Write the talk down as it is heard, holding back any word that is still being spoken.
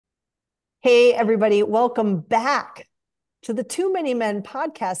Hey, everybody, welcome back to the Too Many Men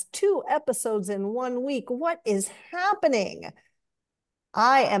podcast. 2 episodes in 1 week. What is happening?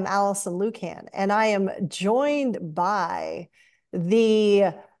 I am Alison Lucan, and I am joined by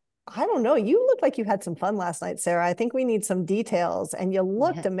the, I don't know, you looked like you had some fun last night, Sara. I think we need some details, and you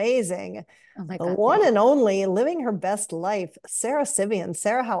looked Yeah. amazing. Oh my The God, one thanks. and only living her best life, Sara Sivian.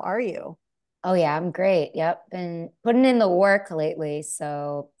 Sara, how are you? Oh yeah, I'm great. Yep. Been putting in the work lately,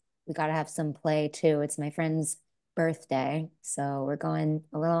 so we gotta have some play too. It's my friend's birthday, so we're going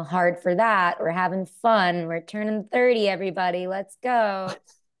a little hard for that. We're having fun. We're turning 30, everybody. Let's go.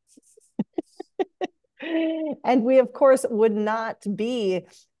 And we, of course, would not be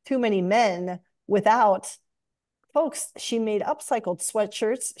Too Many Men without folks. She made upcycled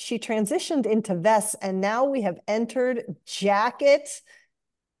sweatshirts. She transitioned into vests, and now we have entered jacket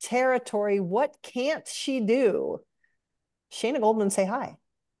territory. What can't she do? Shayna Goldman, say hi.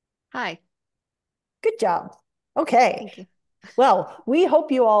 Hi, Good job. Okay. thank you. Well, we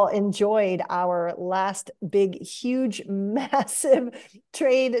hope you all enjoyed our last big, huge, massive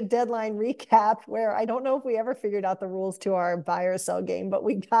trade deadline recap where I don't know if we ever figured out the rules to our buy or sell game, but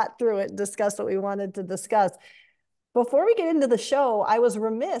we got through it and discussed what we wanted to discuss. Before we get into the show, I was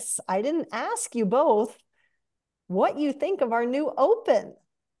remiss. I didn't ask you both what you think of our new open. 10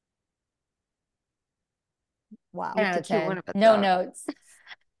 Wow. out to of cue one 10. of us No out. notes.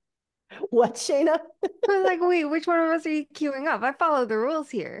 What, Shayna? I was like, wait, which one of us are you queuing up? I follow the rules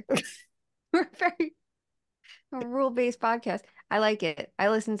here. We're very a rule-based podcast. I like it. I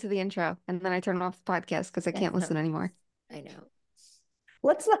listen to the intro and then I turn off the podcast because I I can't listen know. anymore. I know.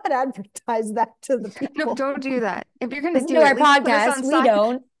 Let's not advertise that to the No, people. don't do that. If you're gonna Listen do to it, our at least put us podcast. on We side.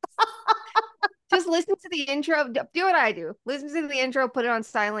 don't. Just listen to the intro. Do what I do. Listen to the intro, put it on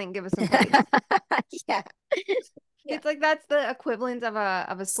silent, and give us some praise. Yeah. Yeah. It's like that's the equivalent of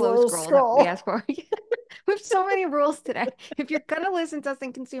a slow Slow scroll that we scroll. ask for. We have so many rules today. If you're gonna listen to us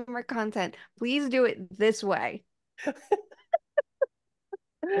and consume our content, please do it this way.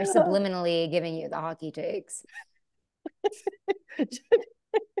 We're subliminally giving you the hockey takes.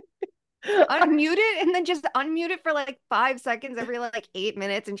 Unmute it and then just unmute it for like 5 seconds every like 8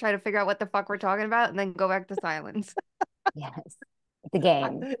 minutes and try to figure out what the fuck we're talking about and then go back to silence. Yes. It's a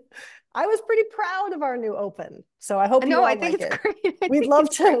game. I was pretty proud of our new open, so I hope you No, I all think like it's it. great. I We'd think love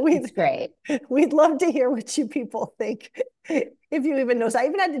it's to great. It's great. we'd love to hear what you people think. If you even notice, I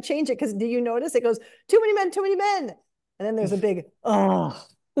even had to change it because do you notice it goes too many men, too many men, and then there's a big oh.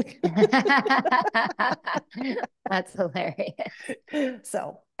 That's hilarious.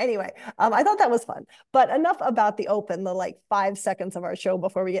 So anyway, I thought that was fun. But enough about the open, the like 5 seconds of our show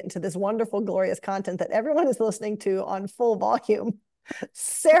before we get into this wonderful, glorious content that everyone is listening to on full volume.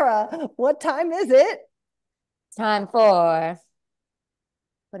 Sara, what time is it? It's time for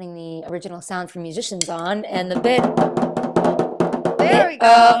putting the original sound for musicians on and the There we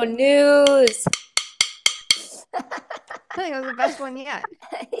oh go. news. I think it was the best one yet.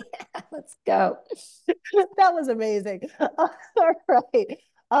 Yeah, let's go. That was amazing. All right.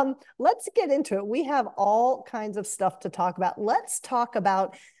 Let's get into it. We have all kinds of stuff to talk about. Let's talk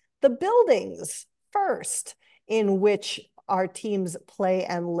about the buildings first in which our teams play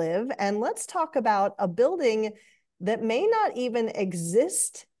and live. And let's talk about a building that may not even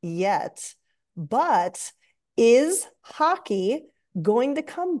exist yet, but is hockey going to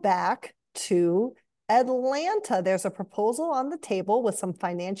come back to Atlanta? There's a proposal on the table with some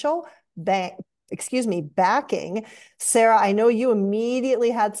financial backing. Sara, I know you immediately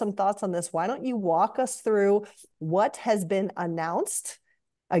had some thoughts on this. Why don't you walk us through what has been announced?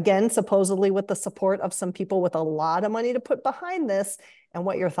 Again, supposedly with the support of some people with a lot of money to put behind this, and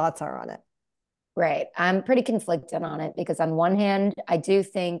what your thoughts are on it. Right. I'm pretty conflicted on it because on one hand, I do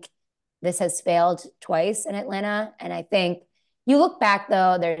think this has failed twice in Atlanta. And I think you look back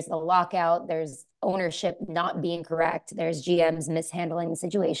though, there's the lockout, there's ownership not being correct, there's GMs mishandling the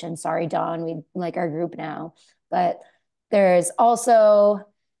situation. Sorry, Don, we like our group now. But there's also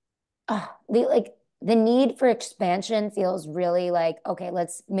the need for expansion feels really like, okay,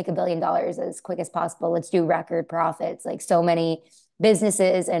 let's make $1 billion as quick as possible. Let's do record profits. Like so many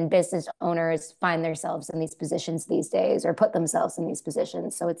businesses and business owners find themselves in these positions these days or put themselves in these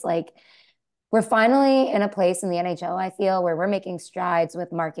positions. So it's like we're finally in a place in the NHL, I feel, where we're making strides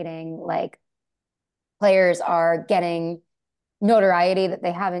with marketing. Like players are getting notoriety that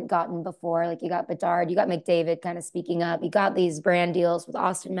they haven't gotten before. Like you got Bedard, you got McDavid kind of speaking up. You got these brand deals with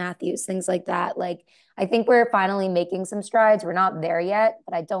Austin Matthews, things like that. Like I think we're finally making some strides. We're not there yet,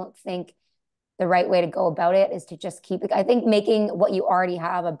 but I don't think the right way to go about it is to just keep it. I think making what you already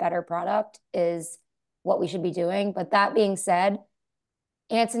have a better product is what we should be doing. But that being said,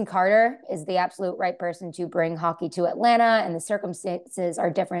 Anson Carter is the absolute right person to bring hockey to Atlanta, and the circumstances are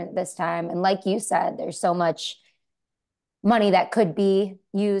different this time. And like you said, there's so much money that could be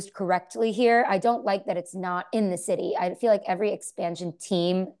used correctly here. I don't like that it's not in the city. I feel like every expansion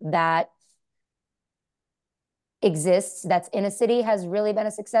team that exists that's in a city has really been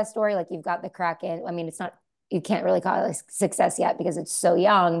a success story. Like you've got the Kraken. I mean, it's not, you can't really call it a success yet because it's so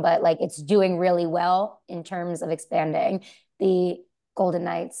young, but like it's doing really well in terms of expanding. The Golden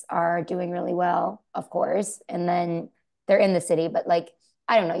Knights are doing really well, of course, and then they're in the city, but like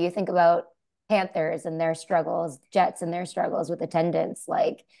I don't know, you think about Panthers and their struggles, Jets and their struggles with attendance.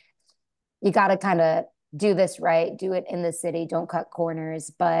 Like you got to kind of do this right, do it in the city, don't cut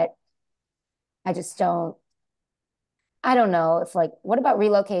corners. But I just don't, I don't know if like, what about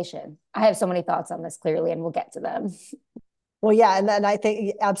relocation? I have so many thoughts on this clearly, and we'll get to them. Well, yeah. And then I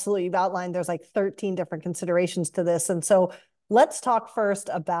think absolutely you've outlined there's like 13 different considerations to this. And so let's talk first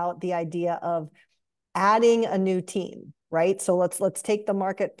about the idea of adding a new team, right? So let's take the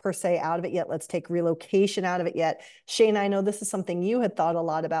market per se out of it yet. Let's take relocation out of it yet. Shayna, I know this is something you had thought a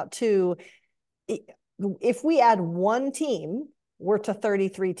lot about too. If we add one team, we're to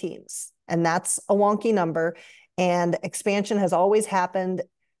 33 teams, and that's a wonky number. And expansion has always happened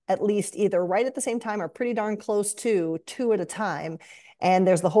at least either right at the same time or pretty darn close to two at a time. And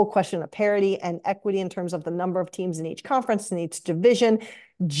there's the whole question of parity and equity in terms of the number of teams in each conference, in each division.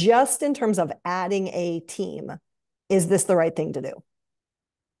 Just in terms of adding a team, is this the right thing to do?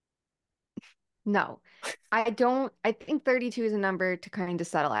 No, I don't. I think 32 is a number to kind of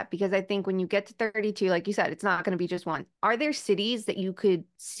settle at, because I think when you get to 32, like you said, it's not going to be just one. Are there cities that you could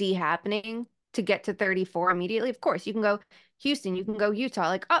see happening to get to 34 immediately? Of course, you can go Houston, you can go Utah,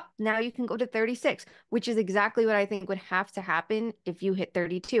 like, oh, now you can go to 36, which is exactly what I think would have to happen if you hit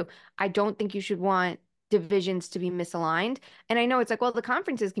 32. I don't think you should want divisions to be misaligned. And I know it's like, well, the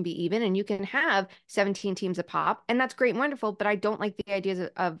conferences can be even and you can have 17 teams a pop, and that's great and wonderful, but I don't like the ideas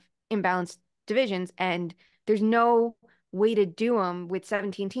of imbalanced divisions, and there's no way to do them with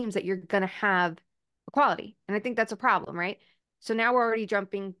 17 teams that you're going to have equality. And I think that's a problem, right? So now we're already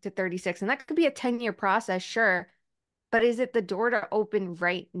jumping to 36, and that could be a 10-year process, sure. But is it the door to open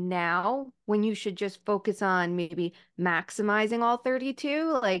right now when you should just focus on maybe maximizing all 32?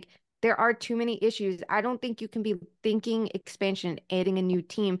 Like there are too many issues. I don't think you can be thinking expansion, adding a new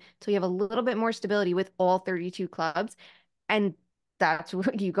team till you have a little bit more stability with all 32 clubs. And that's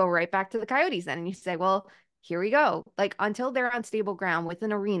where you go right back to the Coyotes then. And you say, well, here we go. Like until they're on stable ground with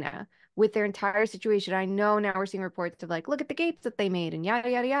an arena, with their entire situation. I know now we're seeing reports of like, look at the gates that they made and yada,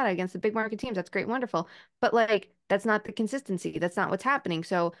 yada, yada against the big market teams. That's great, wonderful. But like, that's not the consistency. That's not what's happening.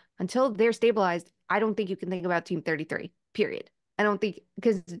 So until they're stabilized, I don't think you can think about team 33, period. I don't think,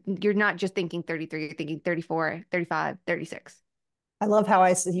 because you're not just thinking 33, you're thinking 34, 35, 36. I love how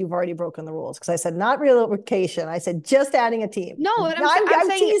I said you've already broken the rules, because I said not relocation. I said just adding a team. No, what I'm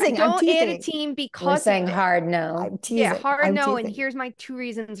saying teasing. don't add a teasing. team We're because saying of it. hard no. I'm teasing. Yeah, hard I'm no. teasing. And here's my 2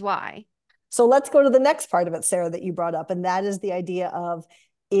 reasons why. So let's go to the next part of it, Sara, that you brought up. And that is the idea of,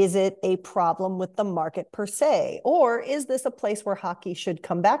 is it a problem with the market per se? Or is this a place where hockey should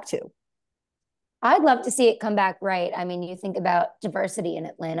come back to? I'd love to see it come back right. I mean, you think about diversity in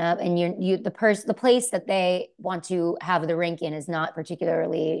Atlanta, and the place that they want to have the rink in is not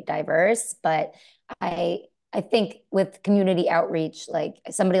particularly diverse. But I think with community outreach, like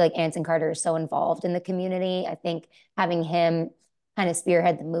somebody like Anson Carter is so involved in the community. I think having him kind of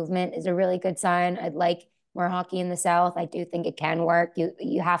spearhead the movement is a really good sign. I'd like more hockey in the South. I do think it can work.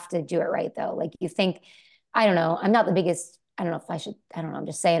 You have to do it right though. Like you think, I don't know. I'm not the biggest. I don't know if I should, I don't know, I'm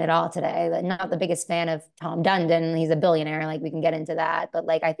just saying it all today. I'm not the biggest fan of Tom Dundon. He's a billionaire. Like we can get into that. But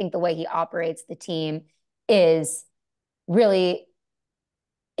like, I think the way he operates the team is really,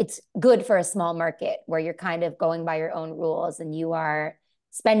 it's good for a small market where you're kind of going by your own rules and you are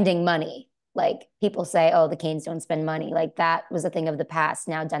spending money. Like people say, oh, the Canes don't spend money. Like that was a thing of the past.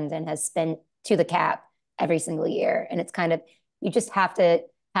 Now Dundon has spent to the cap every single year. And it's kind of, you just have to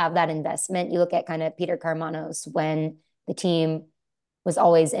have that investment. You look at kind of Peter Carmanos when the team was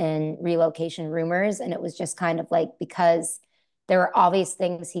always in relocation rumors. And it was just kind of like, because there were obvious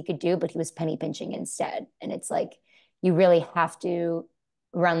things he could do, but he was penny pinching instead. And it's like, you really have to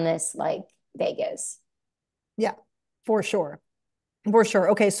run this like Vegas. Yeah, for sure. For sure.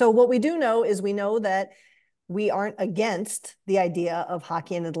 Okay. So what we do know is we know that we aren't against the idea of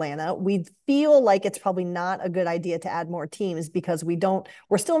hockey in Atlanta. We feel like it's probably not a good idea to add more teams because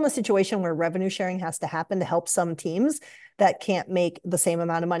we're still in a situation where revenue sharing has to happen to help some teams that can't make the same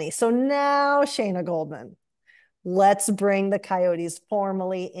amount of money. So now, Shayna Goldman, let's bring the Coyotes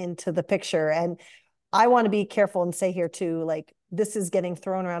formally into the picture. And I want to be careful and say here too, like this is getting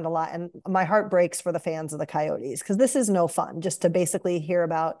thrown around a lot, and my heart breaks for the fans of the Coyotes, because this is no fun just to basically hear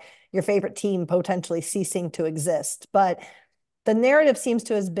about your favorite team potentially ceasing to exist. But the narrative seems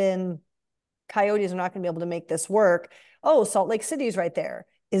to have been Coyotes are not going to be able to make this work. Oh, Salt Lake City's right there.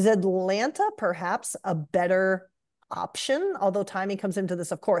 Is Atlanta perhaps a better option? Although timing comes into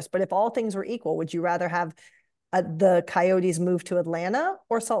this, of course. But if all things were equal, would you rather have the Coyotes move to Atlanta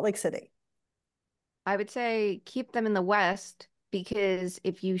or Salt Lake City? I would say keep them in the West, because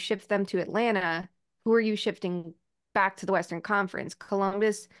if you shift them to Atlanta, who are you shifting back to the Western Conference?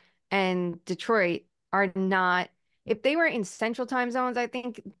 Columbus and Detroit are not, if they were in central time zones, I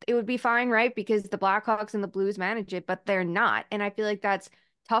think it would be fine, right? Because the Blackhawks and the Blues manage it, but they're not. And I feel like that's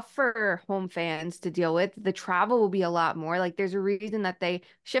tough for home fans to deal with. The travel will be a lot more. Like, there's a reason that they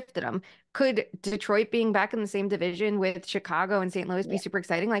shifted them. Could Detroit being back in the same division with Chicago and St. Louis be super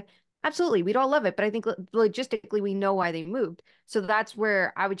exciting? Like, absolutely, we'd all love it, but I think logistically we know why they moved. So that's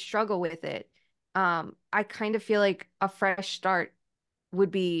where I would struggle with it. I kind of feel like a fresh start would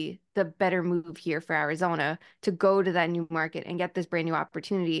be the better move here for Arizona, to go to that new market and get this brand new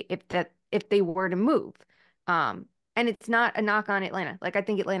opportunity if they were to move. And it's not a knock on Atlanta. Like, I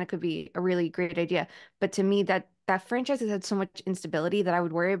think Atlanta could be a really great idea, but to me, that franchise has had so much instability that I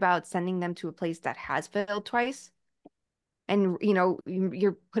would worry about sending them to a place that has failed twice. And,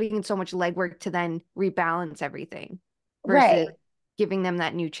 you're putting in so much legwork to then rebalance everything versus Right. giving them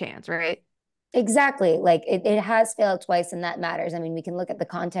that new chance, right? Exactly. Like it has failed twice, and that matters. I mean, we can look at the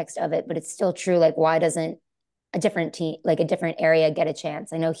context of it, but it's still true. Like, why doesn't a different team, like a different area, get a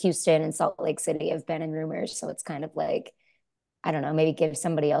chance? I know Houston and Salt Lake City have been in rumors, so it's kind of like, I don't know, maybe give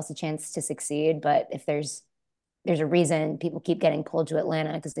somebody else a chance to succeed. But if there's a reason people keep getting pulled to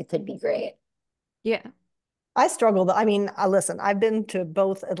Atlanta, because they could be great. Yeah. I struggle. I mean, listen, I've been to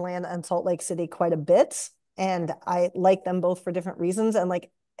both Atlanta and Salt Lake City quite a bit, and I like them both for different reasons. And like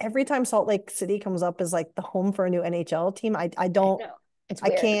every time Salt Lake City comes up as like the home for a new NHL team, I don't, No, it's I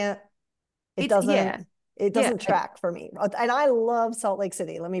weird. can't, it It's doesn't, it yeah. doesn't track for me. And I love Salt Lake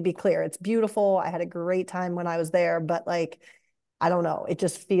City. Let me be clear. It's beautiful. I had a great time when I was there, but like, I don't know. It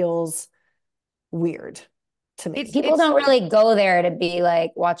just feels weird to me. People don't really go there to be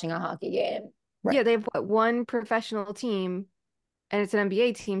like watching a hockey game. Right. Yeah, they have one professional team, and it's an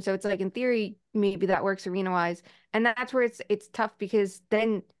NBA team, so it's like, in theory, maybe that works arena wise. And that's where it's tough, because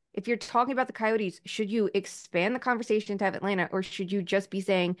then if you're talking about the Coyotes, should you expand the conversation to have Atlanta, or should you just be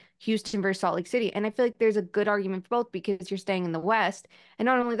saying Houston versus Salt Lake City? And I feel like there's a good argument for both, because you're staying in the West. And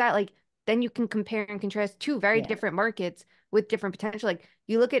not only that, like, then you can compare and contrast two very different markets with different potential. Like,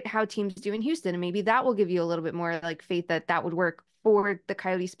 you look at how teams do in Houston, and maybe that will give you a little bit more like faith that that would work for the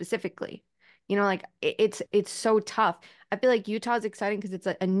Coyotes specifically. Like, it's so tough. I feel like Utah is exciting because it's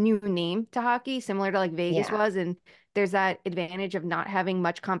a new name to hockey, similar to like Vegas was, and there's that advantage of not having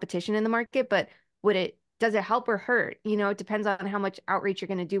much competition in the market. But does it help or hurt? It depends on how much outreach you're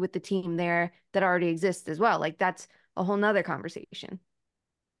going to do with the team there that already exists as well. Like, that's a whole nother conversation.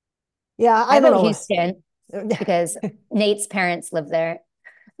 Yeah, I I don't vote know. Houston because Nate's parents live there.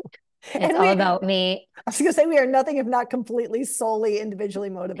 It's all about me. I was going to say, we are nothing if not completely solely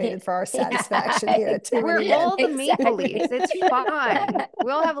individually motivated for our satisfaction here at Too Many We're all the Exactly. Maple Leafs. It's fine.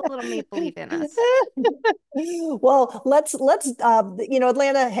 We all have a little Maple Leaf in us. Well, let's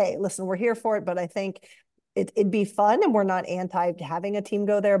Atlanta, hey, listen, we're here for it, but I think it'd be fun, and we're not anti having a team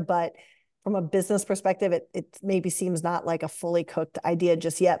go there, but from a business perspective, it maybe seems not like a fully cooked idea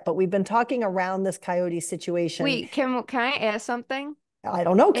just yet. But we've been talking around this Coyote situation. Wait, can I ask something? I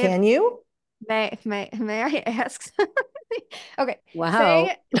don't know. Can you? May I ask? Okay. Wow.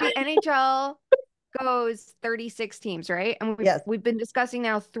 Say the NHL goes 36 teams, right? And we've been discussing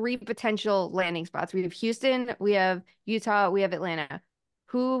now 3 potential landing spots. We have Houston, we have Utah, we have Atlanta.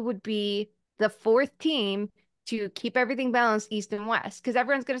 Who would be the 4th team to keep everything balanced, East and West? Because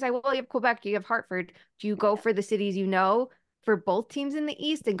everyone's going to say, well, you have Quebec, you have Hartford. Do you go for the cities for both teams in the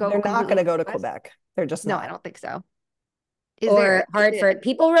East and go? They're not going to go to West? Quebec. They're just No, not. I don't think so. Or Hartford.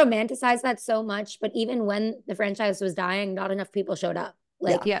 People romanticize that so much, but even when the franchise was dying, not enough people showed up.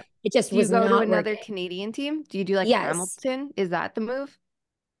 Like, it just was not working. Do you go to another Canadian team? Do you do like Hamilton? Is that the move?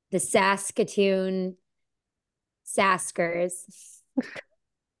 The Saskatoon Saskers.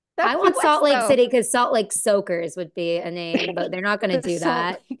 I want Salt Lake City because Salt Lake Soakers would be a name, but they're not going to do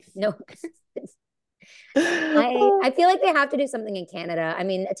that. No. I feel like they have to do something in Canada. I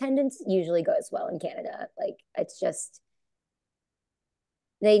mean, attendance usually goes well in Canada. Like, it's just,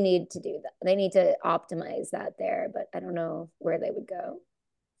 they need to do that. They need to optimize that there, but I don't know where they would go.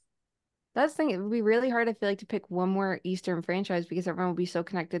 That's the thing. It would be really hard, I feel like, to pick one more Eastern franchise, because everyone will be so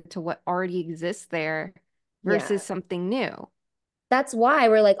connected to what already exists there versus something new. that's why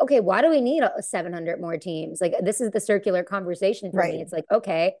we're like, okay, why do we need 700 more teams? Like, this is the circular conversation for me. Right. It's like,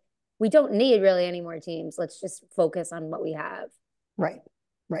 okay, we don't need really any more teams. Let's just focus on what we have. Right.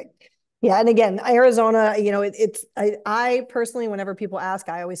 Right. Yeah. And again, Arizona, I personally, whenever people ask,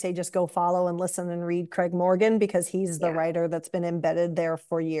 I always say just go follow and listen and read Craig Morgan, because he's the writer that's been embedded there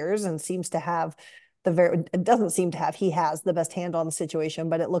for years and seems to have it doesn't seem to have, he has the best handle on the situation,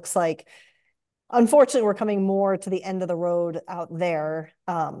 but it looks like, unfortunately, we're coming more to the end of the road out there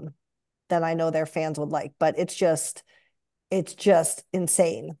than I know their fans would like. But it's just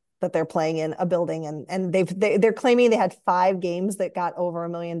insane that they're playing in a building, and they're claiming they had 5 games that got over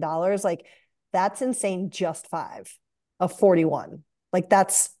 $1 million. Like, that's insane. Just 5 of 41. Like,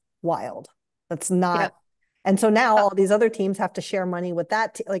 that's wild. That's not. And so now all these other teams have to share money with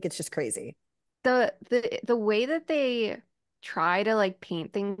that. Like, it's just crazy. The way that they try to like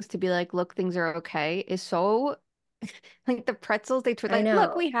paint things to be like, look, things are okay is so like the pretzels they I like,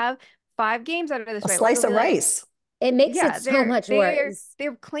 look, know. we have 5 games out of this A way. Or they'll slice be of like, rice. It makes it yeah, so much worse.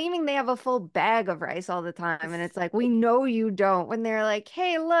 they're claiming they have a full bag of rice all the time. And it's like, we know you don't. When they're like,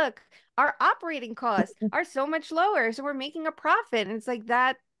 hey, look, our operating costs are so much lower, so we're making a profit. And it's like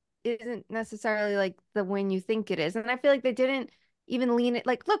that isn't necessarily like the win you think it is. And I feel like they didn't even lean it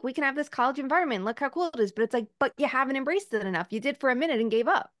like, look, we can have this college environment. Look how cool it is. But it's like, but you haven't embraced it enough. You did for a minute and gave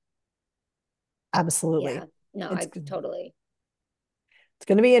up. Yeah. Absolutely. No, It's I totally. It's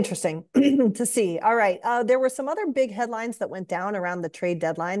going to be interesting to see. All right. There were some other big headlines that went down around the trade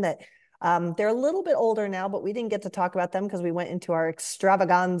deadline that they're a little bit older now, but we didn't get to talk about them because we went into our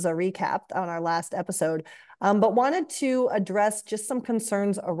extravaganza recap on our last episode. But wanted to address just some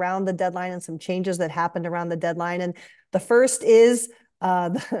concerns around the deadline and some changes that happened around the deadline. And the first is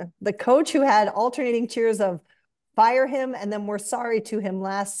the coach who had alternating cheers of fire him and then we're sorry to him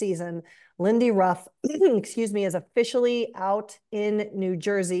last season, Lindy Ruff, excuse me, is officially out in New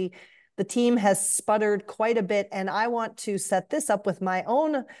Jersey. The team has sputtered quite a bit, and I want to set this up with my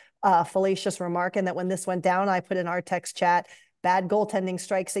own fallacious remark. And that when this went down, I put in our text chat, bad goaltending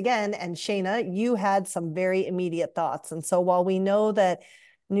strikes again. And Shayna, you had some very immediate thoughts. And so while we know that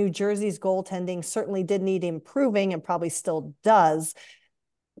New Jersey's goaltending certainly did need improving and probably still does,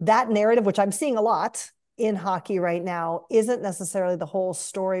 that narrative, which I'm seeing a lot in hockey right now, isn't necessarily the whole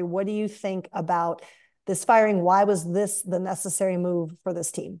story. What do you think about this firing? Why was this the necessary move for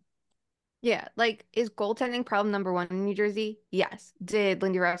this team? Yeah, like is goaltending problem number one in New Jersey? Yes. Did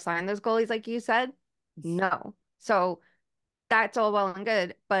Lindy Ruff sign those goalies like you said? No. So that's all well and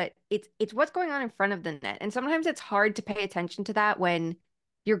good, but it's what's going on in front of the net. And sometimes it's hard to pay attention to that when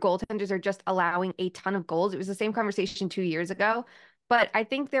your goaltenders are just allowing a ton of goals. It was the same conversation 2 years ago, but I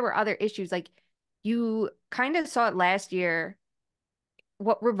think there were other issues. Like you kind of saw it last year.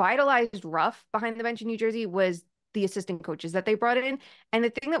 What revitalized Ruff behind the bench in New Jersey was the assistant coaches that they brought in. And the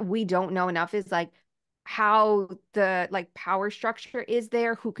thing that we don't know enough is like how the like power structure is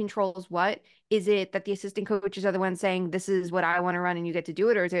there, who controls what. Is it that the assistant coaches are the ones saying this is what I want to run and you get to do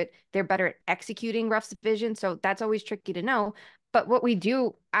it, or is it they're better at executing Ruff's vision? So that's always tricky to know. But what we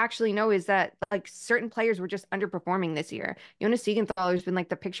do actually know is that like certain players were just underperforming this year. Jonas Siegenthaler has been like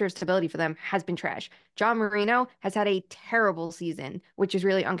the picture of stability for them, has been trash. John Marino has had a terrible season, which is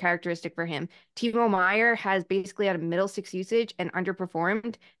really uncharacteristic for him. Timo Meyer has basically had a middle six usage and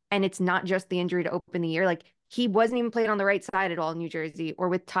underperformed. And it's not just the injury to open the year. Like he wasn't even playing on the right side at all in New Jersey or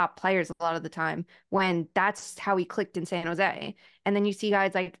with top players a lot of the time when that's how he clicked in San Jose. And then you see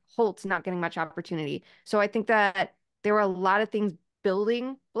guys like Holtz not getting much opportunity. So I think that there were a lot of things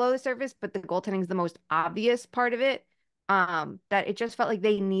building below the surface, but the goaltending is the most obvious part of it. That it just felt like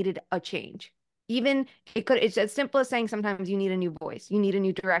they needed a change. Even it's as simple as saying sometimes you need a new voice, you need a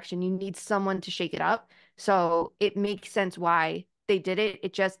new direction, you need someone to shake it up. So it makes sense why they did it.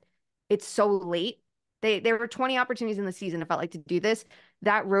 It's so late. There were 20 opportunities in the season, it felt like, to do this.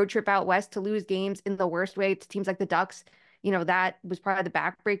 That road trip out west to lose games in the worst way to teams like the Ducks, that was probably the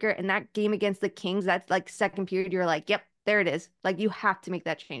backbreaker. And that game against the Kings, that's like second period, you're like, yep, there it is. Like you have to make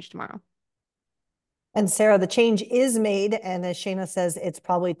that change tomorrow. And Sara, the change is made. And as Shayna says, it's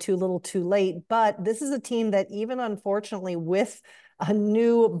probably too little too late. But this is a team that, even unfortunately, with a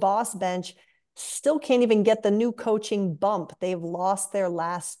new boss bench, still can't even get the new coaching bump. They've lost their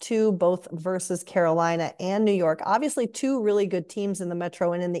last 2, both versus Carolina and New York. Obviously, 2 really good teams in the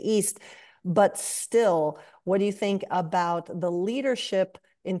Metro and in the East. But still, what do you think about the leadership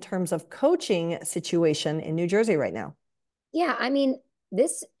in terms of coaching situation in New Jersey right now? Yeah, I mean,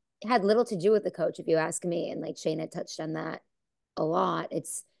 this had little to do with the coach, if you ask me. And like Shayna touched on that a lot.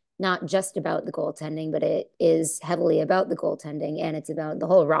 It's not just about the goaltending, but it is heavily about the goaltending, and it's about the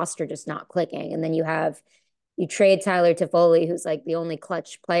whole roster just not clicking. And then you have you trade Tyler Toffoli, who's like the only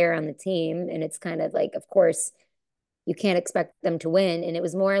clutch player on the team. And it's kind of like, of course, you can't expect them to win. And it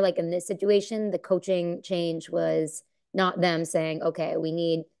was more like in this situation, the coaching change was not them saying, okay, we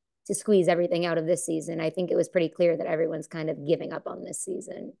need to squeeze everything out of this season. I think it was pretty clear that everyone's kind of giving up on this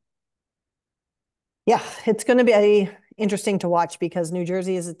season. Yeah, it's going to be interesting to watch because New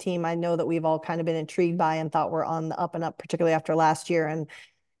Jersey is a team I know that we've all kind of been intrigued by and thought were on the up and up, particularly after last year. And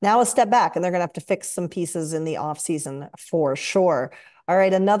now a step back, and they're going to have to fix some pieces in the offseason for sure. All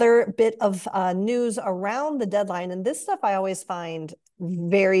right, another bit of news around the deadline. And this stuff I always find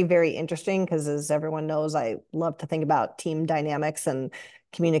very, very interesting because, as everyone knows, I love to think about team dynamics and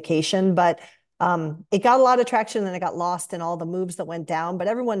communication. But it got a lot of traction and it got lost in all the moves that went down. But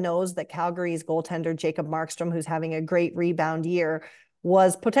everyone knows that Calgary's goaltender, Jacob Markstrom, who's having a great rebound year,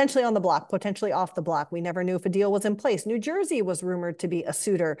 was potentially on the block, potentially off the block. We never knew if a deal was in place. New Jersey was rumored to be a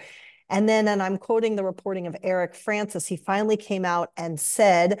suitor. And then, and I'm quoting the reporting of Eric Francis, he finally came out and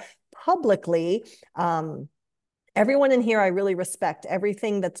said publicly, everyone in here, I really respect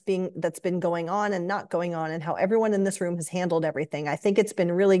everything that's been going on and not going on, and how everyone in this room has handled everything. I think it's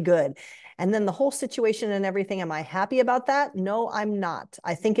been really good. And then the whole situation and everything, am I happy about that? No, I'm not.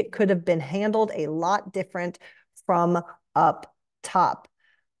 I think it could have been handled a lot different from up top.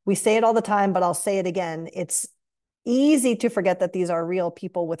 We say it all the time, but I'll say it again. It's easy to forget that these are real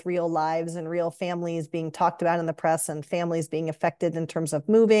people with real lives and real families being talked about in the press, and families being affected in terms of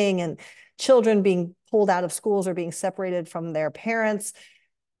moving, and children being pulled out of schools or being separated from their parents.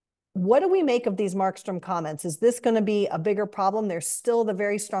 What do we make of these Markstrom comments? Is this going to be a bigger problem? There's still the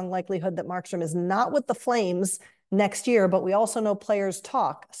very strong likelihood that Markstrom is not with the Flames next year, but we also know players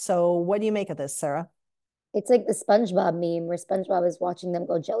talk. So what do you make of this, Sara? It's like the SpongeBob meme where SpongeBob is watching them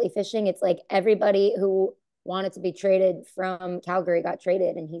go jellyfishing. It's like everybody who wanted to be traded from Calgary got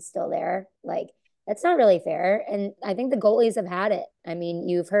traded and he's still there. Like, that's not really fair. And I think the goalies have had it. I mean,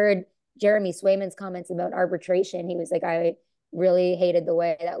 you've heard Jeremy Swayman's comments about arbitration. He was like, I really hated the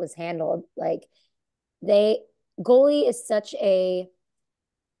way that was handled. Like, they goalie is such a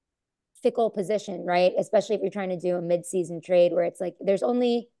fickle position, right? Especially if you're trying to do a mid-season trade where it's like there's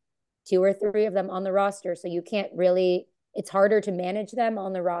only two or three of them on the roster, so you can't really, it's harder to manage them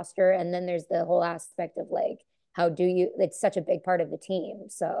on the roster. And then there's the whole aspect of like, how do you, it's such a big part of the team.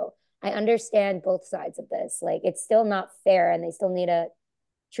 So I understand both sides of this. Like, it's still not fair and they still need to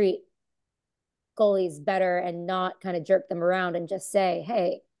treat goalies better and not kind of jerk them around and just say,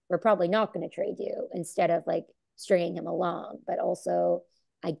 hey, we're probably not going to trade you, instead of like stringing him along. But also,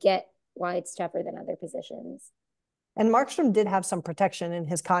 I get why it's tougher than other positions. And Markstrom did have some protection in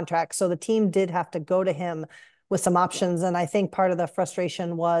his contract, so the team did have to go to him with some options. And I think part of the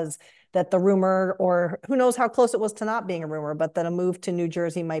frustration was that the rumor, or who knows how close it was to not being a rumor, but that a move to New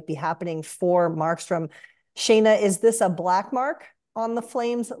Jersey might be happening for Markstrom. Shayna, is this a black mark on the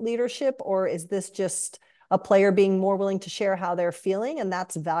Flames leadership, or is this just a player being more willing to share how they're feeling, and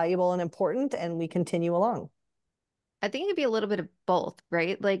that's valuable and important, and we continue along? I think it'd be a little bit of both,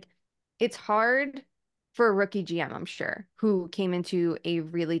 right? Like, it's hard for a rookie GM, I'm sure, who came into a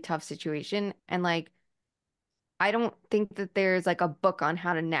really tough situation. And like, I don't think that there's like a book on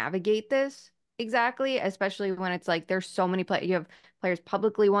how to navigate this exactly, especially when it's like there's so many players. You have players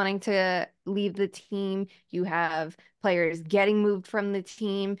publicly wanting to leave the team. You have players getting moved from the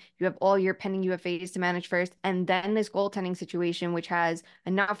team. You have all your pending UFAs to manage first. And then this goaltending situation, which has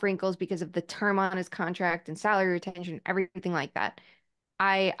enough wrinkles because of the term on his contract and salary retention, everything like that.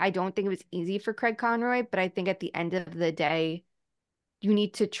 I don't think it was easy for Craig Conroy, but I think at the end of the day, you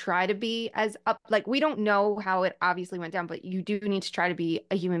need to try to be as up, like, we don't know how it obviously went down, but you do need to try to be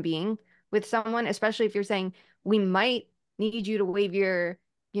a human being with someone, especially if you're saying we might need you to waive your,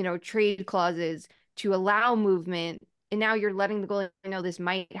 trade clauses to allow movement. And now you're letting the goalie know this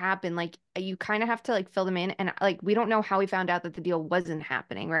might happen. Like, you kind of have to like fill them in. And like, we don't know how we found out that the deal wasn't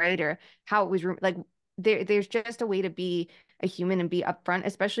happening, right? Or how it was like, there's just a way to be a human and be upfront,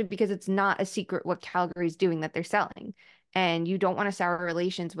 especially because it's not a secret what Calgary's doing, that they're selling. And you don't want to sour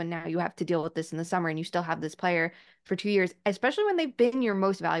relations when now you have to deal with this in the summer and you still have this player for 2 years, especially when they've been your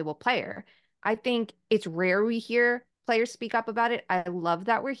most valuable player. I think it's rare we hear players speak up about it. I love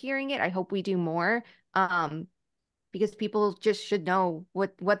that we're hearing it. I hope we do more. Because people just should know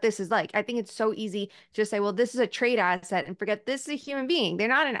what this is like. I think it's so easy to just say, well, this is a trade asset, and forget this is a human being. They're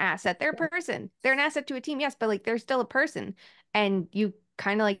not an asset. They're a person. They're an asset to a team, yes, but like they're still a person. And you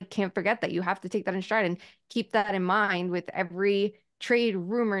kind of like can't forget that. You have to take that in stride and keep that in mind with every trade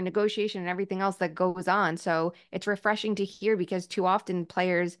rumor, negotiation, and everything else that goes on. So it's refreshing to hear, because too often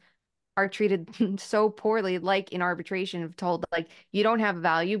players are treated so poorly, like in arbitration, told like you don't have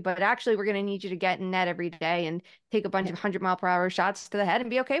value, but actually we're going to need you to get in net every day and take a bunch Yeah. of 100-mile-per-hour shots to the head and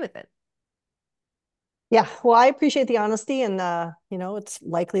be okay with it. Yeah, well, I appreciate the honesty, and it's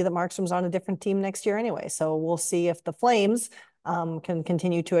likely that Markstrom's on a different team next year anyway. So we'll see if the Flames can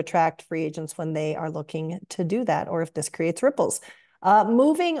continue to attract free agents when they are looking to do that, or if this creates ripples.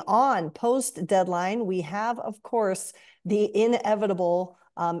 Moving on, post deadline, we have, of course, the inevitable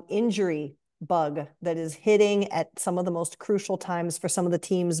injury bug that is hitting at some of the most crucial times for some of the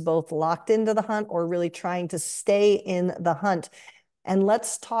teams, both locked into the hunt or really trying to stay in the hunt. And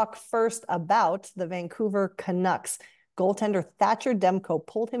let's talk first about the Vancouver Canucks. Goaltender Thatcher Demko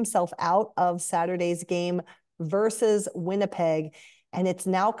pulled himself out of Saturday's game versus Winnipeg. And it's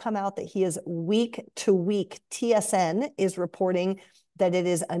now come out that he is week to week. TSN is reporting that it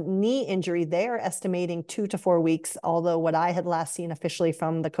is a knee injury. They are estimating 2 to 4 weeks, although what I had last seen officially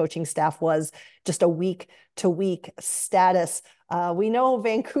from the coaching staff was just a week to week status. We know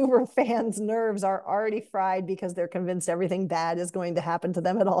Vancouver fans' nerves are already fried because they're convinced everything bad is going to happen to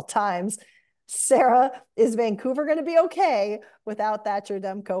them at all times. Sara, is Vancouver going to be okay without Thatcher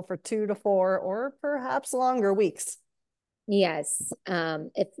Demko for 2 to 4 or perhaps longer weeks? Yes.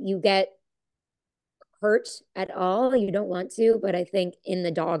 If you get hurt at all, you don't want to, but I think in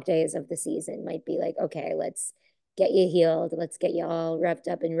the dog days of the season might be like, okay, let's get you healed. Let's get you all revved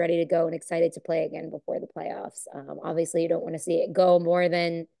up and ready to go and excited to play again before the playoffs. Obviously, you don't want to see it go more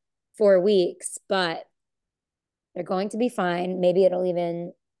than 4 weeks, but they're going to be fine. Maybe it'll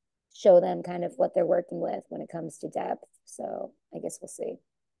even show them kind of what they're working with when it comes to depth. So I guess we'll see.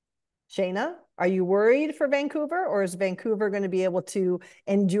 Shayna, are you worried for Vancouver, or is Vancouver going to be able to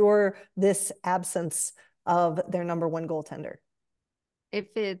endure this absence of their number one goaltender? If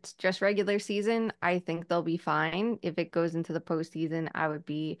it's just regular season, I think they'll be fine. If it goes into the postseason, I would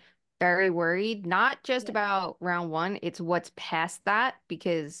be very worried, not just about round one, it's what's past that,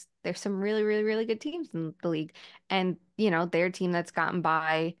 because there's some really, really, really good teams in the league. And, they're a team that's gotten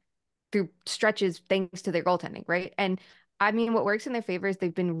by through stretches thanks to their goaltending, right? And I mean, what works in their favor is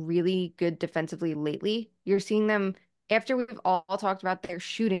they've been really good defensively lately. You're seeing them after we've all talked about their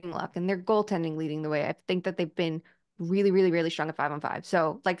shooting luck and their goaltending leading the way. I think that they've been really, really, really strong at 5-on-5.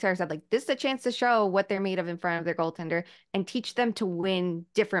 So, like Sara said, like this is a chance to show what they're made of in front of their goaltender and teach them to win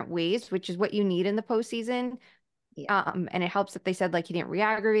different ways, which is what you need in the postseason. Yeah. And it helps that they said like he didn't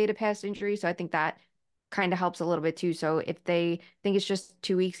re-aggravate a past injury. So I think that kind of helps a little bit too. So if they think it's just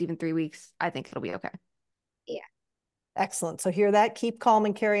 2 weeks, even 3 weeks, I think it'll be okay. Yeah. Excellent. So hear that? Keep calm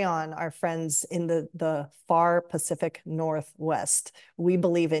and carry on, our friends in the far Pacific Northwest. We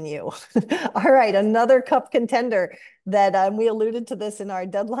believe in you. All right, another cup contender that we alluded to this in our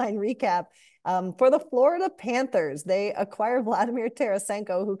deadline recap. For the Florida Panthers, they acquire Vladimir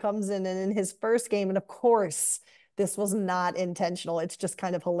Tarasenko, who comes in and in his first game, and of course, this was not intentional. It's just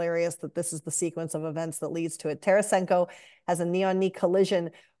kind of hilarious that this is the sequence of events that leads to it. Tarasenko has a knee-on-knee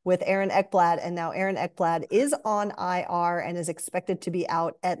collision with Aaron Ekblad, and now Aaron Ekblad is on IR and is expected to be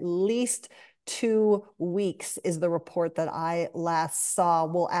out at least 2 weeks, is the report that I last saw.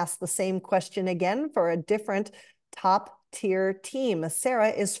 We'll ask the same question again for a different top tier team. Sara,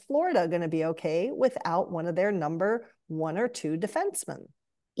 is Florida going to be okay without one of their number 1 or 2 defensemen?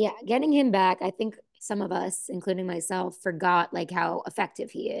 Yeah, getting him back, I think some of us, including myself, forgot like how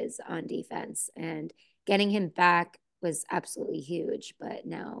effective he is on defense, and getting him back was absolutely huge. But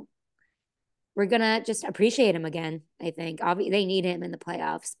now we're gonna just appreciate him again. I think obviously they need him in the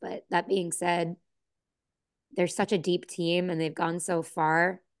playoffs. But that being said, they're such a deep team and they've gone so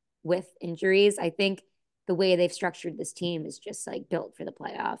far with injuries. I think the way they've structured this team is just like built for the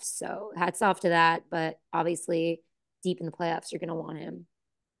playoffs. So hats off to that. But obviously, deep in the playoffs, you're gonna want him.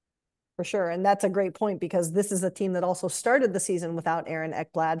 For sure. And that's a great point, because this is a team that also started the season without Aaron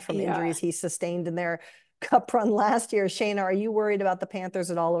Ekblad from injuries he sustained in their cup run last year. Shayna, are you worried about the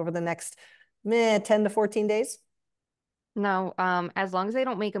Panthers at all over the next 10 to 14 days? No, as long as they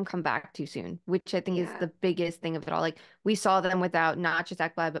don't make them come back too soon, which I think is Yeah. the biggest thing of it all. Like we saw them without not just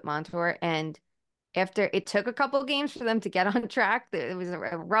Ekblad but Montour, and after it took a couple of games for them to get on track, it was a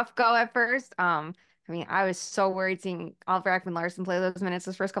rough go at first. I mean, I was so worried seeing Oliver Ekman-Larsson play those minutes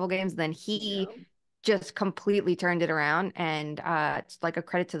those first couple of games. Then he No. just completely turned it around, and it's like a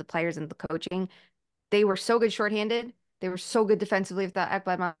credit to the players and the coaching. They were so good shorthanded. They were so good defensively with that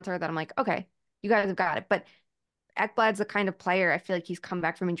Ekblad Montour that I'm like, okay, you guys have got it. But Ekblad's the kind of player I feel like he's come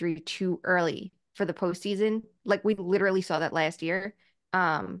back from injury too early for the postseason. Like we literally saw that last year.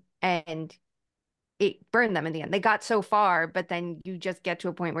 And it burned them in the end. They got so far, but then you just get to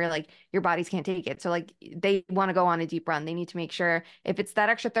a point where like your bodies can't take it. So like they want to go on a deep run. They need to make sure if it's that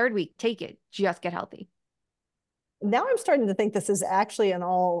extra third week, take it. Just get healthy. Now I'm starting to think this is actually an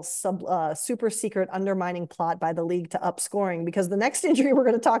all super secret undermining plot by the league to up scoring, because the next injury we're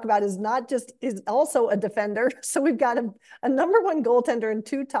going to talk about is also a defender. So we've got a number one goaltender and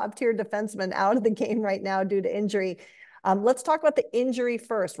two top tier defensemen out of the game right now due to injury. Let's talk about the injury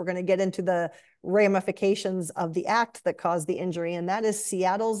first. We're going to get into the ramifications of the act that caused the injury, and that is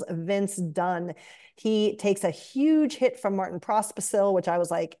Seattle's Vince Dunn. He takes a huge hit from Martin Prospisil, which I was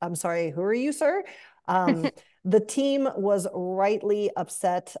like, I'm sorry, who are you, sir? The team was rightly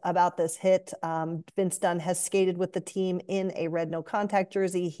upset about this hit. Vince Dunn has skated with the team in a red no contact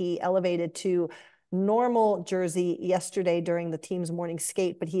jersey. He elevated to normal jersey yesterday during the team's morning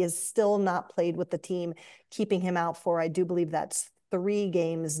skate, but he has still not played with the team, keeping him out for, I do believe that's 3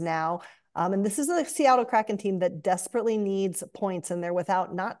 games now. And this is a Seattle Kraken team that desperately needs points, and they're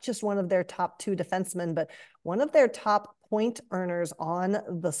without not just one of their top 2 defensemen, but one of their top point earners on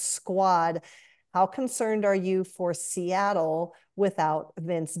the squad. How concerned are you for Seattle without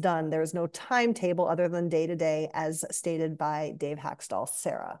Vince Dunn? There's no timetable other than day to day, as stated by Dave Hackstall.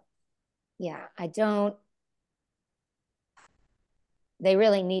 Sara. Yeah, they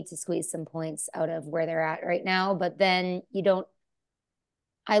really need to squeeze some points out of where they're at right now, but then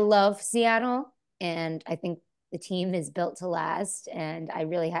I love Seattle, and I think the team is built to last, and I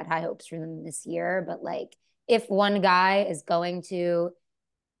really had high hopes for them this year, but like if one guy is going to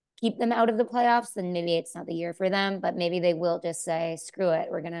keep them out of the playoffs, then maybe it's not the year for them, but maybe they will just say, screw it,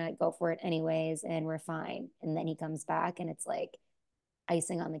 we're going to go for it anyways, and we're fine. And then he comes back and it's like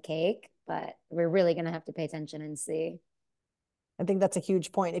icing on the cake, but we're really going to have to pay attention and see. I think that's a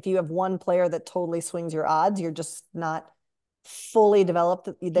huge point. If you have one player that totally swings your odds, you're just not fully developed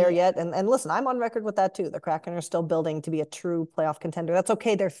there yet. And listen, I'm on record with that too. The Kraken are still building to be a true playoff contender. That's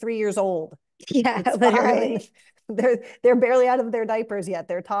okay. They're 3 years old. Yeah, it's literally. Fine. They're barely out of their diapers yet.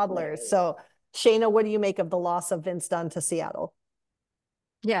 They're toddlers. Literally. So Shayna, what do you make of the loss of Vince Dunn to Seattle?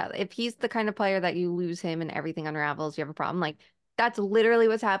 Yeah, if he's the kind of player that you lose him and everything unravels, you have a problem. Like that's literally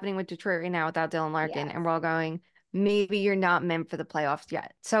what's happening with Detroit right now without Dylan Larkin. And we're all going, maybe you're not meant for the playoffs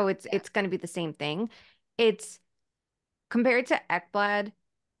yet. So it's going to be the same thing. It's compared to Ekblad,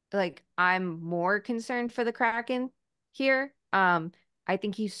 like I'm more concerned for the Kraken here. I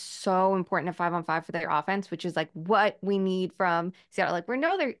think he's so important at 5-on-5 for their offense, which is like what we need from Seattle. Like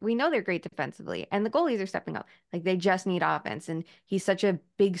we know they're great defensively, and the goalies are stepping up. Like they just need offense, and he's such a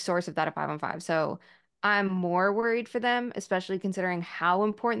big source of that at 5-on-5. So I'm more worried for them, especially considering how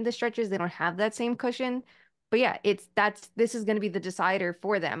important the stretch is. They don't have that same cushion. But yeah, this is going to be the decider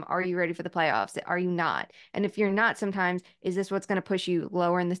for them. Are you ready for the playoffs? Are you not? And if you're not, sometimes is this what's going to push you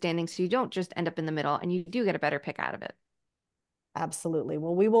lower in the standings so you don't just end up in the middle and you do get a better pick out of it? Absolutely.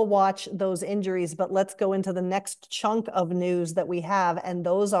 Well, we will watch those injuries, but let's go into the next chunk of news that we have, and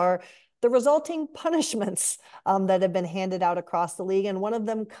those are the resulting punishments that have been handed out across the league. And one of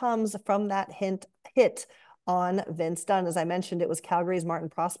them comes from that hit on Vince Dunn. As I mentioned, it was Calgary's Martin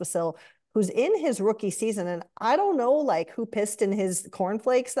Prospisil, who's in his rookie season. And I don't know like who pissed in his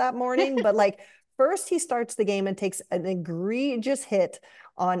cornflakes that morning, but like first he starts the game and takes an egregious hit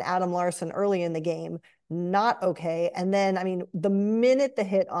on Adam Larsson early in the game. Not okay. And then, I mean, the minute the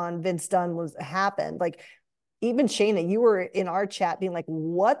hit on Vince Dunn happened, like even Shayna, you were in our chat being like,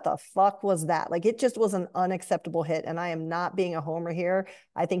 what the fuck was that? Like, it just was an unacceptable hit. And I am not being a homer here.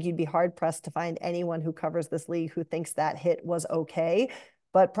 I think you'd be hard pressed to find anyone who covers this league who thinks that hit was okay.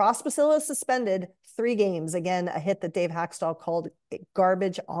 But Prospisil is suspended 3 games. Again, a hit that Dave Hackstall called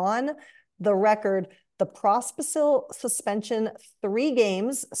garbage on the record. The Prospisil suspension, 3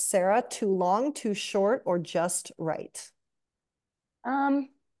 games. Sara, too long, too short, or just right?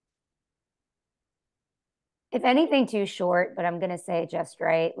 If anything, too short, but I'm going to say just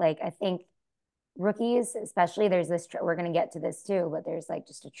right. Like, I think rookies, especially there's this, we're going to get to this too, but there's like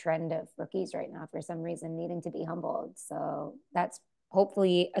just a trend of rookies right now for some reason needing to be humbled. So that's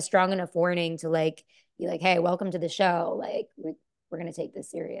hopefully a strong enough warning to like, be like, hey, welcome to the show. Like, we're going to take this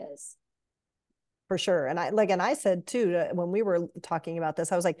serious. For sure. And I said too, when we were talking about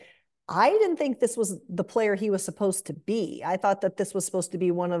this, I was like, I didn't think this was the player he was supposed to be. I thought that this was supposed to be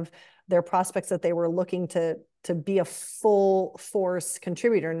one of their prospects that they were looking to be a full force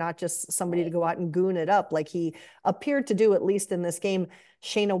contributor, not just somebody to go out and goon it up like he appeared to do, at least in this game.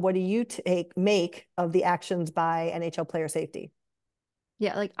 Shayna, what do you make of the actions by NHL player safety?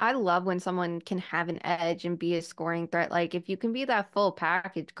 Yeah, like I love when someone can have an edge and be a scoring threat. Like if you can be that full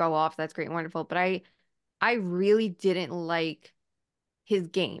package, go off, that's great and wonderful. But I really didn't like his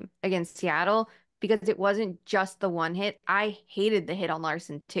game against Seattle because it wasn't just the one hit. I hated the hit on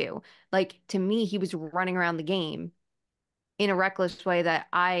Larson too. Like to me, he was running around the game in a reckless way that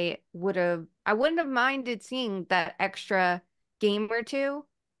I wouldn't have minded seeing that extra game or two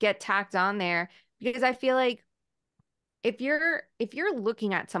get tacked on there, because I feel like if you're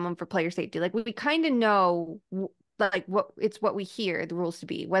looking at someone for player safety, like we kind of know like what we hear the rules to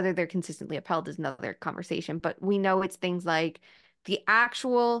be. Whether they're consistently upheld is another conversation, but we know it's things like the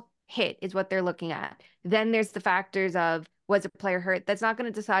actual hit is what they're looking at. Then there's the factors of, was a player hurt? That's not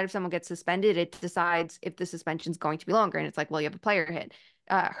going to decide if someone gets suspended. It decides if the suspension is going to be longer. And it's like, well, you have a player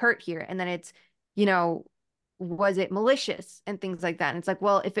hurt here. And then it's, you know, was it malicious and things like that. And it's like,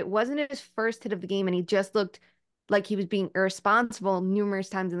 well, if it wasn't his first hit of the game and he just looked like he was being irresponsible numerous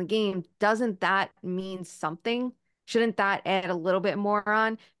times in the game, doesn't that mean something? Shouldn't that add a little bit more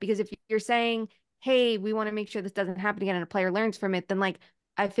on? Because if you're saying, hey, we want to make sure this doesn't happen again and a player learns from it, then like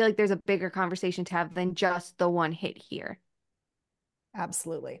I feel like there's a bigger conversation to have than just the one hit here.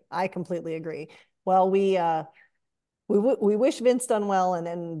 Absolutely. I completely agree. Well, we wish Vince done well,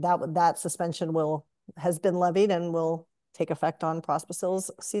 and that suspension has been levied and will take effect on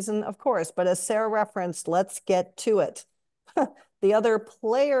Pospisil's season, of course. But as Sara referenced, let's get to it. The other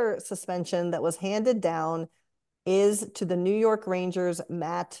player suspension that was handed down is to the New York Rangers'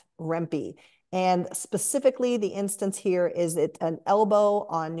 Matt Rempe. And specifically, the instance here is an elbow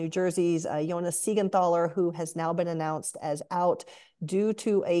on New Jersey's Jonas Siegenthaler, who has now been announced as out due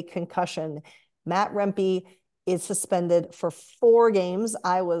to a concussion. Matt Rempe is suspended for 4 games.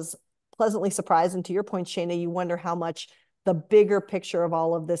 I was pleasantly surprised. And to your point, Shayna, you wonder how much the bigger picture of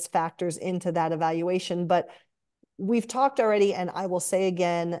all of this factors into that evaluation. But we've talked already, and I will say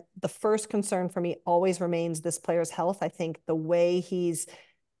again, the first concern for me always remains this player's health. I think the way he's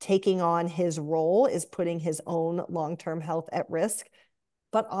taking on his role is putting his own long-term health at risk.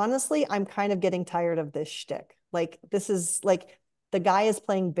 But honestly, I'm kind of getting tired of this shtick. Like, this is like, the guy is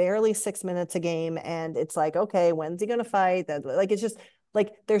playing barely 6 minutes a game, and it's like, okay, when's he going to fight? Like, it's just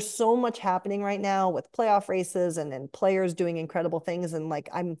like, there's so much happening right now with playoff races and players doing incredible things. And like,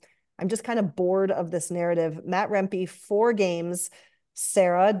 I'm just kind of bored of this narrative. Matt Rempe, 4 games.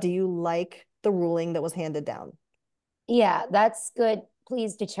 Sara, do you like the ruling that was handed down? Yeah, that's good.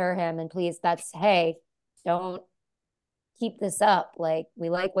 Please deter him. And please, hey, don't keep this up. Like, we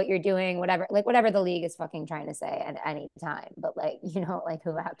like what you're doing, whatever the league is fucking trying to say at any time. But like, like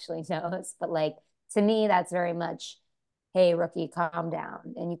who actually knows? But like, to me, that's very much, hey, rookie, calm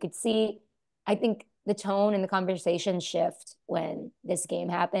down. And you could see, I think the tone and the conversation shift when this game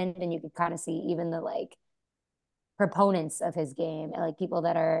happened. And you could kind of see even the like proponents of his game and like people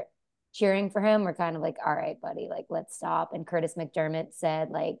that are cheering for him were kind of like, all right, buddy, like, let's stop. And Curtis McDermott said,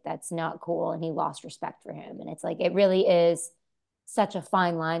 like, that's not cool. And he lost respect for him. And it's like, it really is such a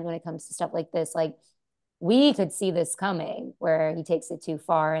fine line when it comes to stuff like this. Like, we could see this coming where he takes it too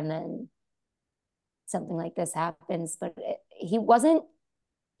far and then something like this happens. But he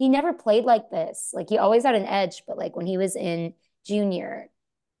never played like this. Like, he always had an edge. But like, when he was in junior,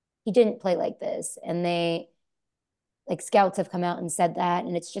 he didn't play like this. And like scouts have come out and said that.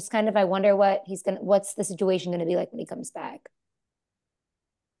 And it's just kind of, I wonder what's the situation going to be like when he comes back.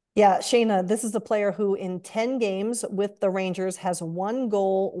 Yeah, Shayna, this is a player who in 10 games with the Rangers has 1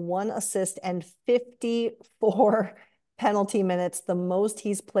 goal, 1 assist, and 54 penalty minutes. The most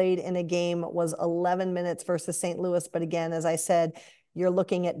he's played in a game was 11 minutes versus St. Louis. But again, as I said, you're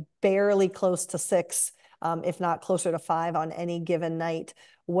looking at barely close to 6, if not closer to 5 on any given night.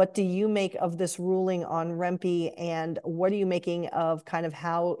 What do you make of this ruling on Rempe, and what are you making of kind of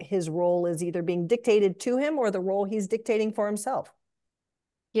how his role is either being dictated to him or the role he's dictating for himself?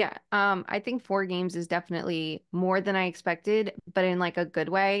 Yeah, I think 4 games is definitely more than I expected, but in like a good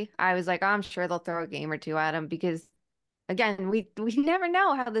way. I was like, oh, I'm sure they'll throw a game or two at him because again, we never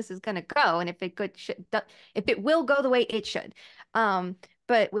know how this is gonna go and if it will go the way it should.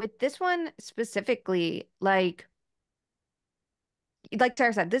 But with this one specifically, like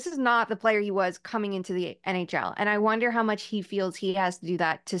Tara said, this is not the player he was coming into the NHL. And I wonder how much he feels he has to do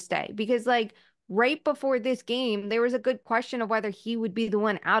that to stay. Because, like, right before this game, there was a good question of whether he would be the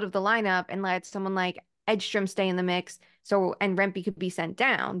one out of the lineup and let someone like Edstrom stay in the mix. And Rempe could be sent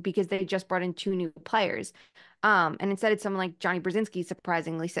down because they just brought in 2 new players. And instead it's someone like Johnny Brzezinski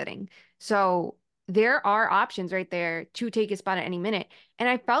surprisingly sitting. So there are options right there to take a spot at any minute. And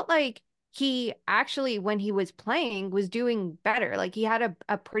I felt like he actually, when he was playing, was doing better. Like he had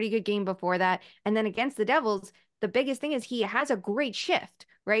a pretty good game before that. And then against the Devils, the biggest thing is he has a great shift,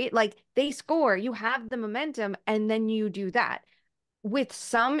 right? Like they score, you have the momentum, and then you do that. With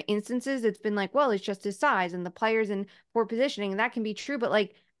some instances, it's been like, well, it's just his size and the players in poor positioning, and that can be true. But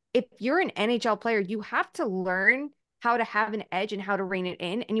like if you're an NHL player, you have to learn how to have an edge and how to rein it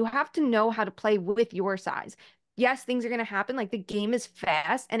in. And you have to know how to play with your size. Yes, things are going to happen. Like the game is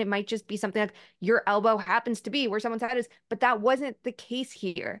fast and it might just be something like your elbow happens to be where someone's head is, but that wasn't the case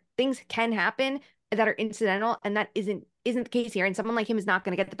here. Things can happen that are incidental, and that isn't the case here. And someone like him is not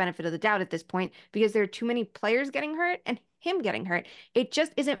going to get the benefit of the doubt at this point because there are too many players getting hurt and him getting hurt. It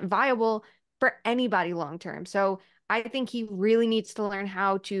just isn't viable for anybody long term. So I think he really needs to learn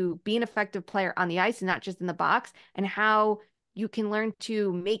how to be an effective player on the ice and not just in the box, and how you can learn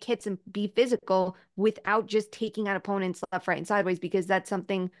to make hits and be physical without just taking out opponents left, right, and sideways, because that's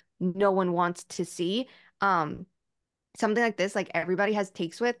something no one wants to see. Something like this, like everybody has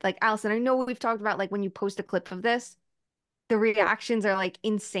takes with. Like Alison, I know we've talked about like when you post a clip of this, the reactions are like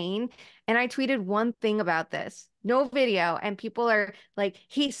insane. And I tweeted one thing about this, no video, and people are like,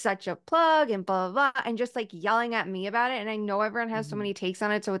 he's such a plug and blah, blah, blah, and just like yelling at me about it. And I know everyone has so many takes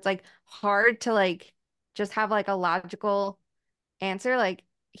on it. So it's like hard to like just have like a logical answer. Like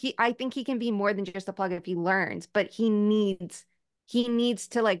I think he can be more than just a plug if he learns, but he needs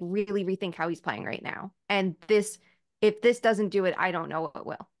to like really rethink how he's playing right now. And if this doesn't do it, I don't know what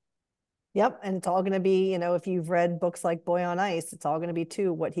will. Yep. And it's all going to be, if you've read books like Boy on Ice, it's all going to be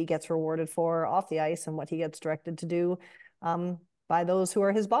too what he gets rewarded for off the ice and what he gets directed to do by those who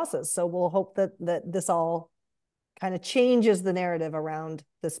are his bosses. So we'll hope that this all kind of changes the narrative around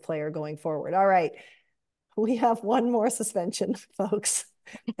this player going forward. All right. We have one more suspension, folks.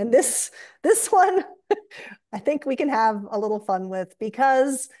 And this one, I think we can have a little fun with,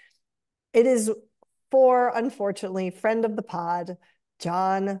 because it is for, unfortunately, friend of the pod,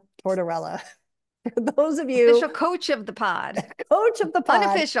 John Tortorella. For those of you, official coach of the pod, coach of the pod,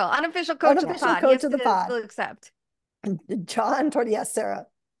 unofficial coach of the pod, coach of the pod, will accept. John Tortorella. Yes, Sarah.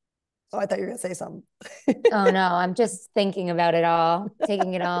 Oh, I thought you were going to say something. Oh no, I'm just thinking about it all,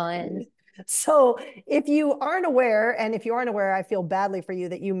 taking it all in. So if you aren't aware, and if you aren't aware, I feel badly for you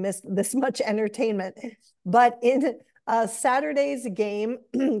that you missed this much entertainment. But in Saturday's game,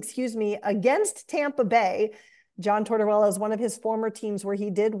 excuse me, against Tampa Bay, John Tortorella is one of his former teams where he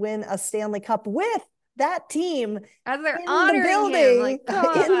did win a Stanley Cup with that team as they're in honoring the building, him. Like,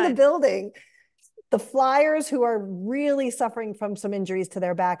 God. in the building. The Flyers, who are really suffering from some injuries to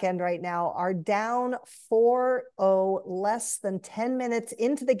their back end right now, are down 4-0, less than 10 minutes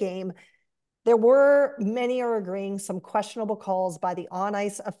into the game. There were, many are agreeing, some questionable calls by the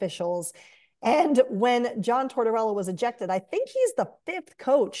on-ice officials. And when John Tortorella was ejected, I think he's the 5th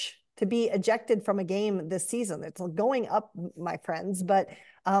coach to be ejected from a game this season. It's going up, my friends, but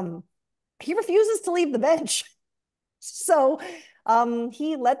he refuses to leave the bench. So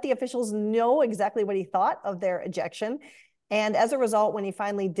he let the officials know exactly what he thought of their ejection. And as a result, when he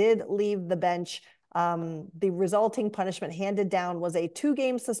finally did leave the bench, the resulting punishment handed down was a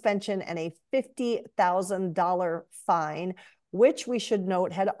 2-game suspension and a $50,000 fine, which we should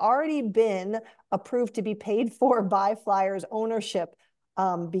note had already been approved to be paid for by Flyers ownership,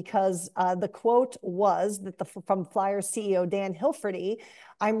 because the quote was that from Flyers CEO Dan Hilferty,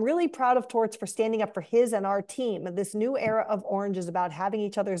 "I'm really proud of Torts for standing up for his and our team. This new era of Orange is about having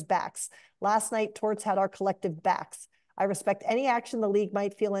each other's backs. Last night, Torts had our collective backs. I respect any action the league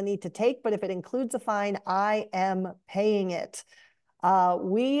might feel a need to take, but if it includes a fine, I am paying it."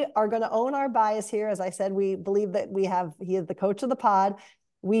 We are going to own our bias here. As I said, we believe that he is the coach of the pod.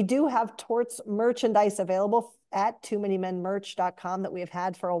 We do have Torts merchandise available at toomanymenmerch.com that we have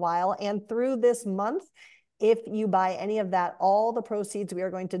had for a while. And through this month, if you buy any of that, all the proceeds we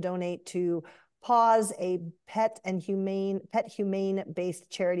are going to donate to Pause, a pet humane based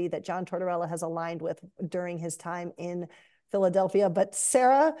charity that John Tortorella has aligned with during his time in Philadelphia. But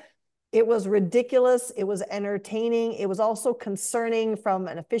Sarah, it was ridiculous. It was entertaining. It was also concerning from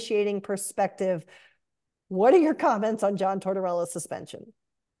an officiating perspective. What are your comments on John Tortorella's suspension?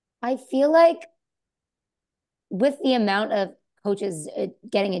 I feel like with the amount of coaches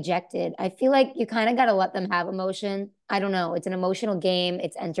getting ejected, I feel like you kind of got to let them have emotion. I don't know. It's an emotional game.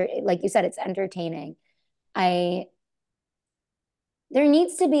 Like you said, it's entertaining. There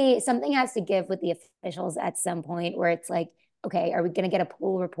needs to be something has to give with the officials at some point where it's like, okay, are we going to get a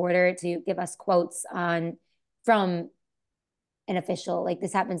pool reporter to give us quotes from an official? Like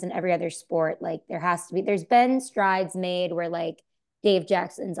this happens in every other sport. Like there's been strides made where like Dave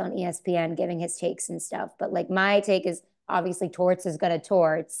Jackson's on ESPN giving his takes and stuff. But like my take is obviously torts is going to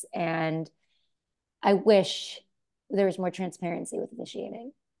torts. And I wish there was more transparency with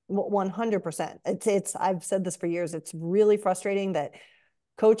officiating. 100%. I've said this for years. It's really frustrating that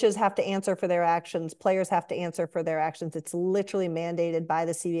coaches have to answer for their actions. Players have to answer for their actions. It's literally mandated by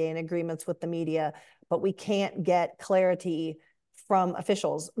the CBA in agreements with the media, but we can't get clarity from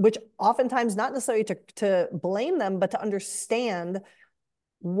officials, which oftentimes not necessarily to blame them, but to understand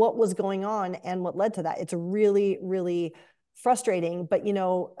what was going on and what led to that. It's really, really frustrating. But, you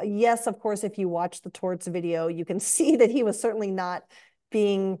know, yes, of course, if you watch the Torts video, you can see that he was certainly not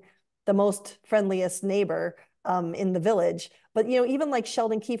being the most friendliest neighbor in the village. But, you know, even like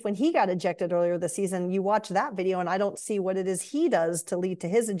Sheldon Keefe, when he got ejected earlier this season, you watch that video and I don't see what it is he does to lead to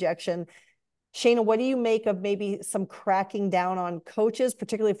his ejection. Shayna, what do you make of maybe some cracking down on coaches,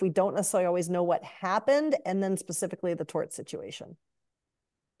 particularly if we don't necessarily always know what happened, and then specifically the Tort situation?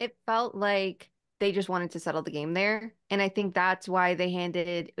 It felt like they just wanted to settle the game there. And I think that's why they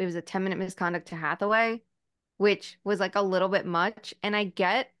handed it was a 10-minute misconduct to Hathaway, which was like a little bit much. And I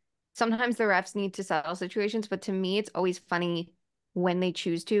get sometimes the refs need to settle situations, but to me, it's always funny when they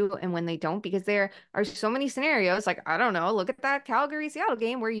choose to and when they don't, because there are so many scenarios. Like, I don't know, look at that Calgary Seattle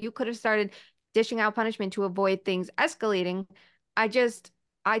game where you could have started dishing out punishment to avoid things escalating. I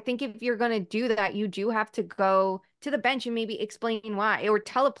think if you're going to do that, you do have to go to the bench and maybe explain why, or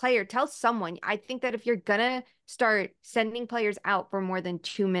tell a player, tell someone. I think that if you're going to start sending players out for more than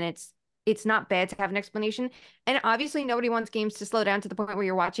 2 minutes, it's not bad to have an explanation. And obviously, nobody wants games to slow down to the point where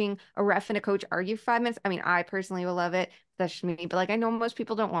you're watching a ref and a coach argue for 5 minutes. I mean, I personally will love it. That's just me. But like, I know most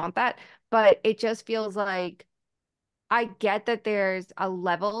people don't want that. But it just feels like I get that there's a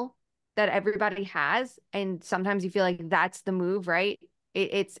level that everybody has. And sometimes you feel like that's the move, right?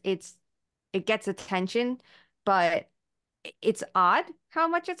 It gets attention, but it's odd how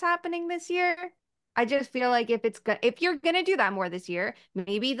much it's happening this year. I just feel like if you're gonna do that more this year,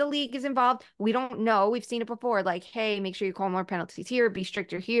 maybe the league is involved. We don't know. We've seen it before. Like, hey, make sure you call more penalties here, be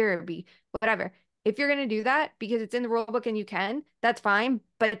stricter here, be whatever. If you're gonna do that because it's in the rule book and you can, that's fine.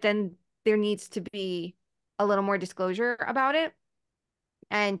 But then there needs to be a little more disclosure about it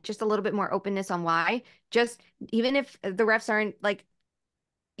and just a little bit more openness on why. Just even if the refs aren't like,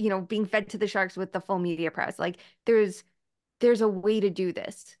 being fed to the sharks with the full media press, like there's a way to do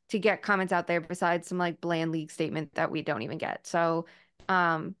this to get comments out there besides some like bland league statement that we don't even get. So,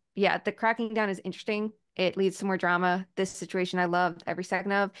 yeah, the cracking down is interesting. It leads to more drama. This situation I loved every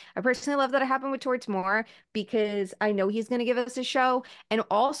second of. I personally love that it happened with Torts more because I know he's going to give us a show. And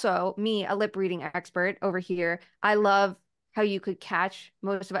also, me, a lip reading expert over here, I love how you could catch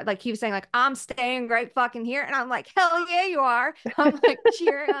most of it. Like he was saying, like, I'm staying right fucking here. And I'm like, hell yeah, you are. I'm like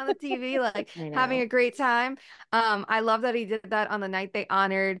cheering on the TV, like having a great time. I love that he did that on the night they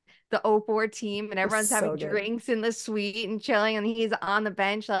honored the 04 team and everyone's having drinks in the suite and chilling. And he's on the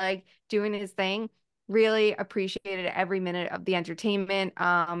bench, like doing his thing. Really appreciated every minute of the entertainment.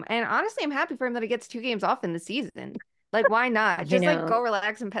 And honestly, I'm happy for him that he gets 2 games off in the season. Like, why not? Just like go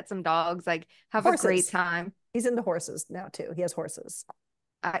relax and pet some dogs, like have a great time. He's into horses now too. He has horses.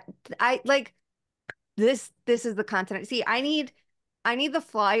 I like this is the content. See, I need the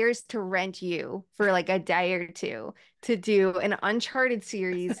Flyers to rent you for like a day or two to do an Uncharted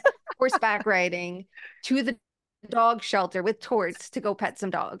series, horseback riding to the dog shelter with Torts to go pet some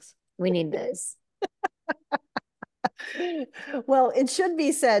dogs. We need this. Well, it should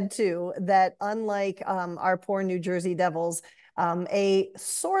be said too that unlike our poor New Jersey Devils, a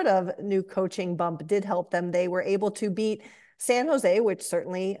sort of new coaching bump did help them. They were able to beat San Jose, which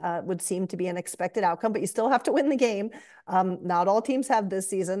certainly would seem to be an expected outcome, but you still have to win the game. Not all teams have this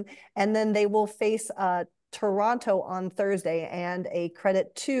season. And then they will face Toronto on Thursday, and a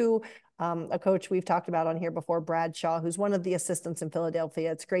credit to a coach we've talked about on here before, Brad Shaw, who's one of the assistants in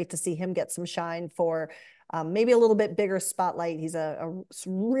Philadelphia. It's great to see him get some shine for maybe a little bit bigger spotlight. He's a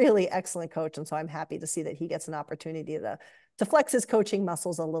really excellent coach, and so I'm happy to see that he gets an opportunity to flex his coaching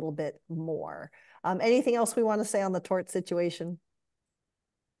muscles a little bit more. Anything else we want to say on the Tort situation?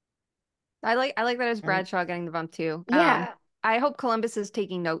 I like that it's Brad Shaw getting the bump too. Yeah. I hope Columbus is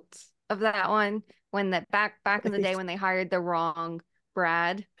taking notes of that one when that back in the day when they hired the wrong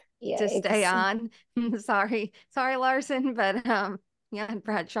Brad to stay on. Sorry, Larson, but yeah,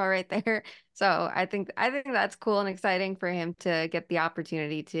 Bradshaw right there. So I think that's cool and exciting for him to get the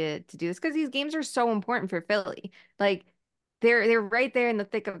opportunity to do this because these games are so important for Philly. Like they're right there in the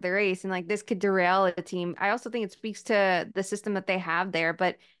thick of the race, and like this could derail a team. I also think it speaks to the system that they have there,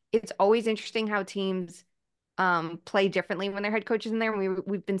 but it's always interesting how teams play differently when their head coach is in there. And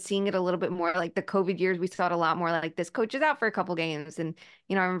we've been seeing it a little bit more like the COVID years. We saw it a lot more like this coach is out for a couple games. And,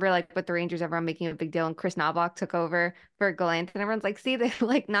 I remember like with the Rangers, everyone making a big deal and Chris Knobloch took over for Gallant and everyone's like, see, they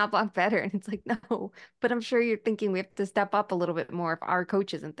like Knobloch better. And it's like, no, but I'm sure you're thinking we have to step up a little bit more if our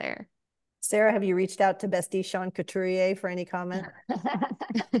coach isn't there. Sara, have you reached out to bestie Sean Couturier for any comment?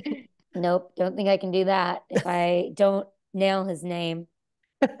 Nope. Don't think I can do that if I don't nail his name.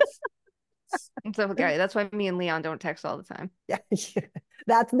 So okay, that's why me and Leon don't text all the time. Yeah,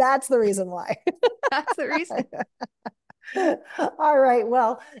 that's the reason why. That's the reason. All right.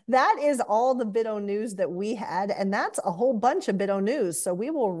 Well, that is all the Biddo news that we had, and that's a whole bunch of Biddo news. So we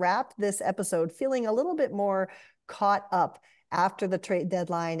will wrap this episode feeling a little bit more caught up after the trade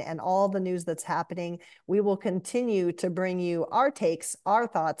deadline and all the news that's happening. We will continue to bring you our takes, our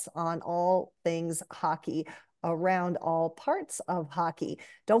thoughts on all things hockey around all parts of hockey.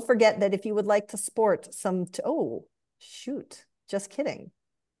 Don't forget that if you would like to sport some, oh, shoot, just kidding.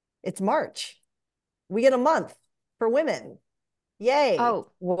 It's March. We get a month for women. Yay. Oh,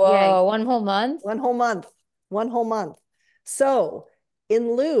 yay. Whoa, one whole month? One whole month. One whole month. So,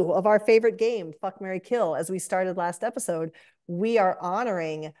 in lieu of our favorite game, Fuck, Marry, Kill, as we started last episode, we are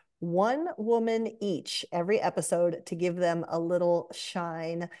honoring one woman each every episode to give them a little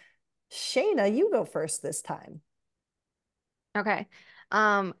shine. Shayna, you go first this time. Okay.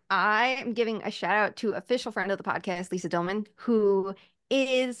 I am giving a shout out to official friend of the podcast, Lisa Dillman, who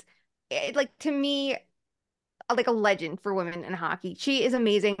is like to me like a legend for women in hockey. She is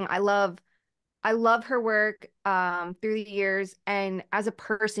amazing. I love her work through the years, and as a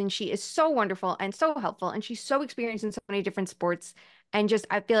person, she is so wonderful and so helpful, and she's so experienced in so many different sports, and just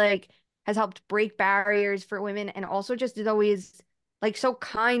I feel like has helped break barriers for women, and also just is always like so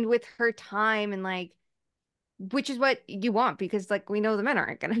kind with her time, and like which is what you want, because like we know the men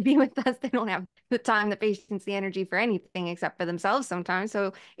aren't going to be with us. They don't have the time, the patience, the energy for anything except for themselves sometimes.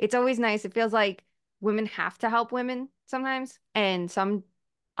 So it's always nice. It feels like women have to help women sometimes, and some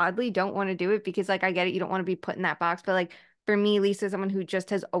oddly don't want to do it because like I get it, you don't want to be put in that box, but like for me, Lisa is someone who just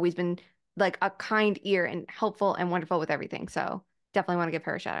has always been like a kind ear and helpful and wonderful with everything. So definitely want to give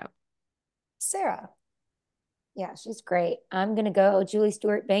her a shout out. Sarah. Yeah, she's great. I'm going to go Julie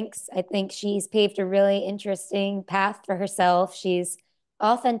Stewart-Banks. I think she's paved a really interesting path for herself. She's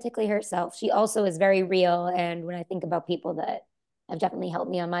authentically herself. She also is very real. And when I think about people that have definitely helped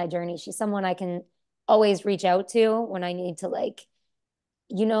me on my journey, she's someone I can always reach out to when I need to, like,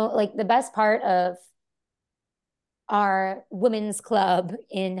 like the best part of our women's club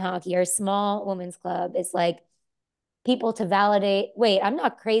in hockey, our small women's club, is like people to validate, wait, I'm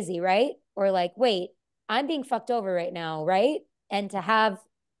not crazy, right? Or like, wait, I'm being fucked over right now, right? And to have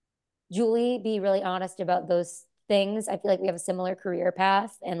Julie be really honest about those things, I feel like we have a similar career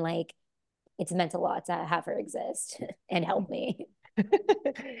path, and like it's meant a lot to have her exist and help me.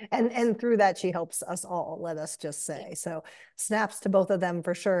 And through that, she helps us all, let us just say. So snaps to both of them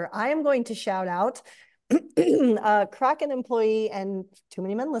for sure. I am going to shout out Kraken employee and Too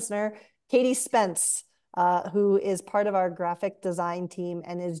Many Men listener, Katie Spence, who is part of our graphic design team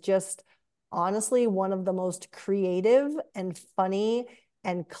and is just honestly one of the most creative and funny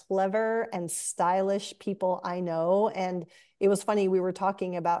and clever and stylish people I know. And it was funny, we were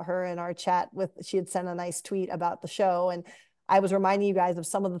talking about her in our chat she had sent a nice tweet about the show, and I was reminding you guys of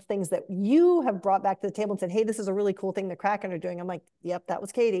some of the things that you have brought back to the table and said, hey, this is a really cool thing the Kraken are doing. I'm like, yep, that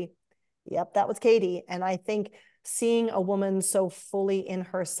was Katie. Yep, that was Katie. And I think seeing a woman so fully in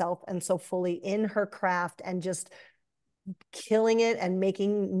herself and so fully in her craft and just killing it and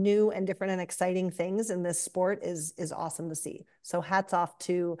making new and different and exciting things in this sport is awesome to see. So hats off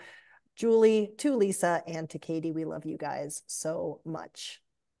to Julie, to Lisa, and to Katie. We love you guys so much.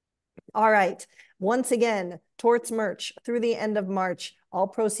 All right. Once again, Torts merch through the end of March. All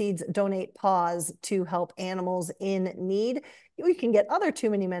proceeds donate paws to help animals in need. You can get other Too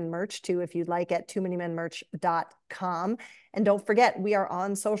Many Men merch too if you'd like at toomanymenmerch.com. And don't forget, we are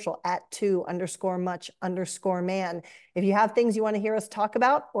on social at @2_much_man. If you have things you want to hear us talk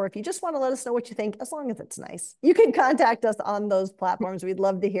about, or if you just want to let us know what you think, as long as it's nice, you can contact us on those platforms. We'd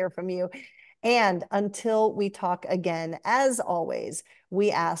love to hear from you. And until we talk again, as always, we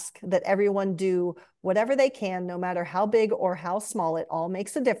ask that everyone do whatever they can, no matter how big or how small, it all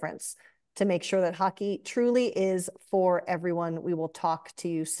makes a difference, to make sure that hockey truly is for everyone. We will talk to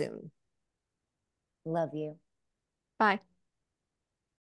you soon. Love you. Bye.